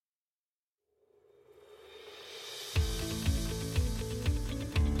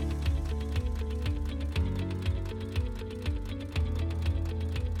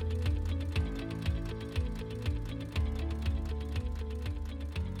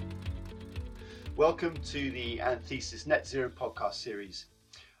Welcome to the Anthesis Net Zero podcast series.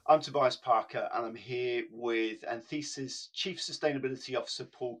 I'm Tobias Parker and I'm here with Anthesis Chief Sustainability Officer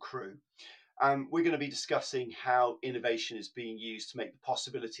Paul Crewe. We're going to be discussing how innovation is being used to make the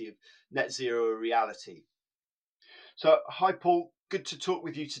possibility of net zero a reality. So, hi Paul, good to talk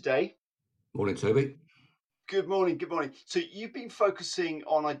with you today. Morning, Toby. Good morning. So you've been focusing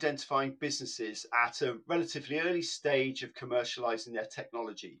on identifying businesses at a relatively early stage of commercializing their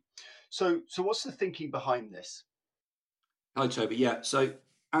technology. So what's the thinking behind this? Hi, Toby. Yeah, so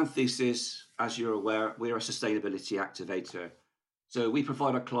Anthesis, as you're aware, we're a sustainability activator. So we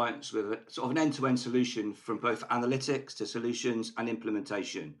provide our clients with a sort of an end-to-end solution from both analytics to solutions and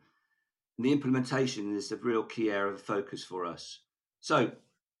implementation. And the implementation is the real key area of focus for us. So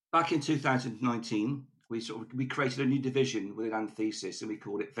back in 2019, we created a new division within Anthesis and we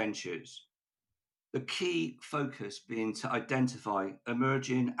called it Ventures. The key focus being to identify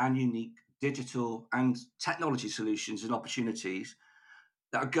emerging and unique digital and technology solutions and opportunities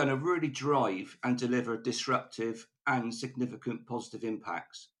that are going to really drive and deliver disruptive and significant positive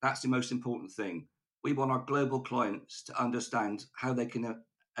impacts. That's the most important thing. We want our global clients to understand how they can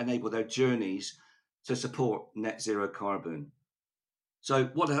enable their journeys to support net zero carbon. So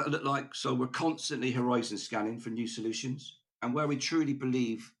what does that look like? So we're constantly horizon scanning for new solutions, and where we truly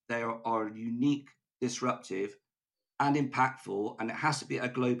believe they are unique, disruptive and impactful, and it has to be at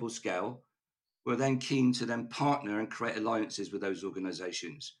a global scale, we're then keen to then partner and create alliances with those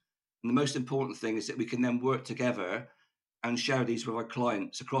organizations. And the most important thing is that we can then work together and share these with our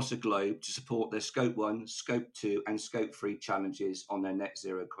clients across the globe to support their Scope 1, Scope 2 and Scope 3 challenges on their net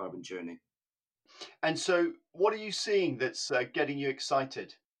zero carbon journey. And so what are you seeing that's getting you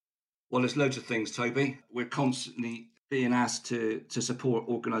excited? Well, there's loads of things, Toby. We're constantly being asked to support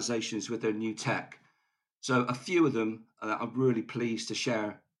organizations with their new tech. So a few of them I'm really pleased to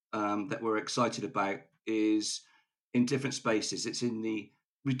share that we're excited about is in different spaces. It's in the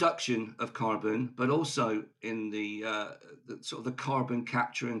reduction of carbon, but also in the sort of the carbon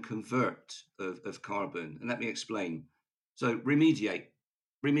capture and convert of carbon. And let me explain. So Remediate.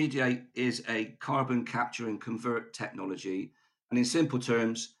 Remediate is a carbon capture and convert technology. And in simple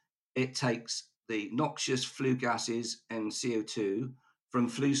terms, it takes the noxious flue gases and CO2 from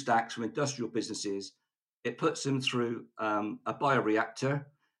flue stacks from industrial businesses. It puts them through a bioreactor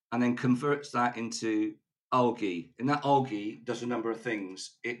and then converts that into algae. And that algae does a number of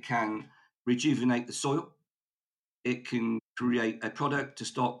things. It can rejuvenate the soil. It can create a product to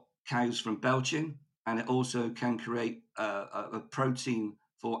stop cows from belching. And it also can create a protein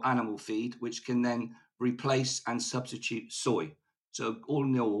for animal feed, which can then replace and substitute soy. So all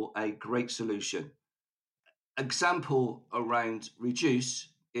in all, a great solution. Example around reduce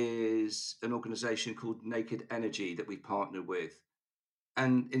is an organization called Naked Energy that we partner with.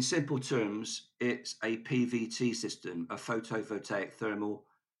 And in simple terms, it's a PVT system, a photovoltaic thermal,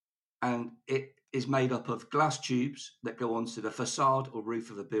 and it is made up of glass tubes that go onto the facade or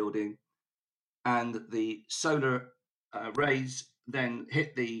roof of a building, and the solar rays then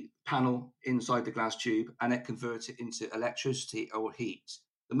hit the panel inside the glass tube and it converts it into electricity or heat.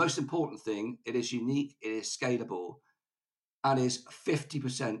 The most important thing, it is unique, it is scalable, and is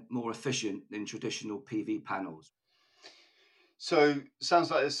 50% more efficient than traditional PV panels. So sounds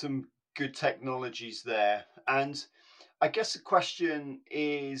like there's some good technologies there. And I guess the question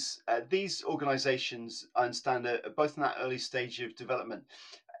is, these organizations, I understand, are both in that early stage of development.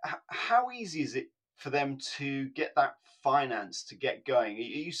 How easy is it for them to get that finance to get going? Are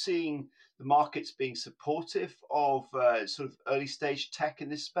you seeing the markets being supportive of sort of early stage tech in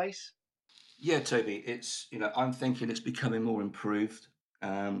this space? Yeah, Toby, I'm thinking it's becoming more improved.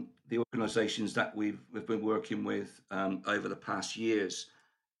 The organisations that we've been working with over the past years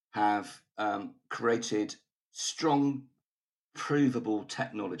have created strong, provable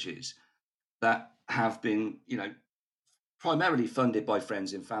technologies that have been, primarily funded by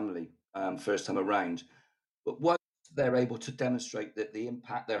friends and family first time around. But once they're able to demonstrate that the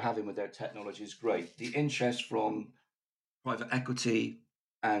impact they're having with their technology is great, the interest from private equity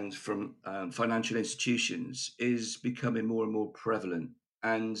and from financial institutions is becoming more and more prevalent.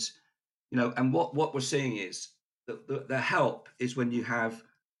 And what we're seeing is that the help is when you have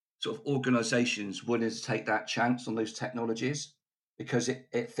sort of organizations willing to take that chance on those technologies because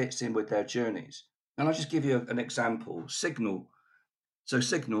it fits in with their journeys. And I'll just give you an example. Signal. So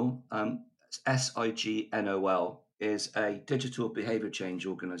Signal, SIGNOL, is a digital behavior change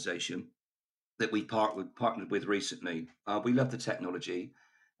organization that we partnered with recently. We love the technology,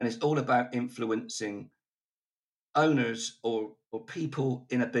 and it's all about influencing owners or people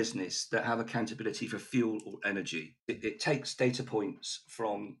in a business that have accountability for fuel or energy. It takes data points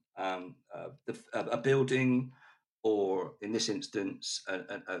from a building, or in this instance,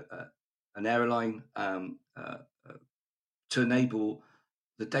 an airline, to enable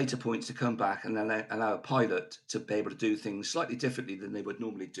the data points to come back and allow a pilot to be able to do things slightly differently than they would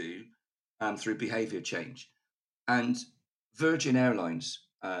normally do through behavior change. And Virgin Airlines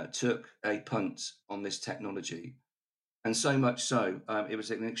took a punt on this technology, and so much so, it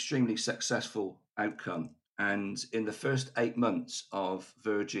was an extremely successful outcome. And in the first 8 months of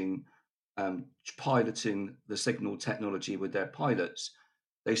Virgin piloting the signal technology with their pilots,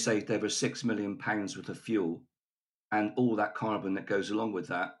 they saved over £6 million worth of fuel and all that carbon that goes along with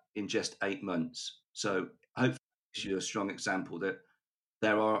that in just 8 months. So hopefully, it gives you a strong example that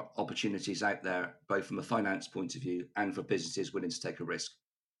there are opportunities out there, both from a finance point of view and for businesses willing to take a risk.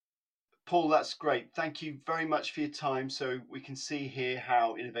 Paul, that's great. Thank you very much for your time. So we can see here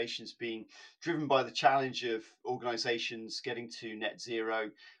how innovation is being driven by the challenge of organizations getting to net zero,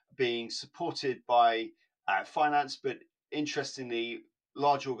 being supported by finance, but interestingly,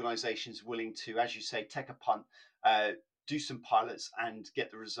 large organizations willing to, as you say, take a punt, do some pilots and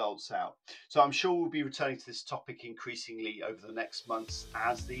get the results out. So I'm sure we'll be returning to this topic increasingly over the next months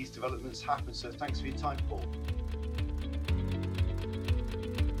as these developments happen. So thanks for your time, Paul.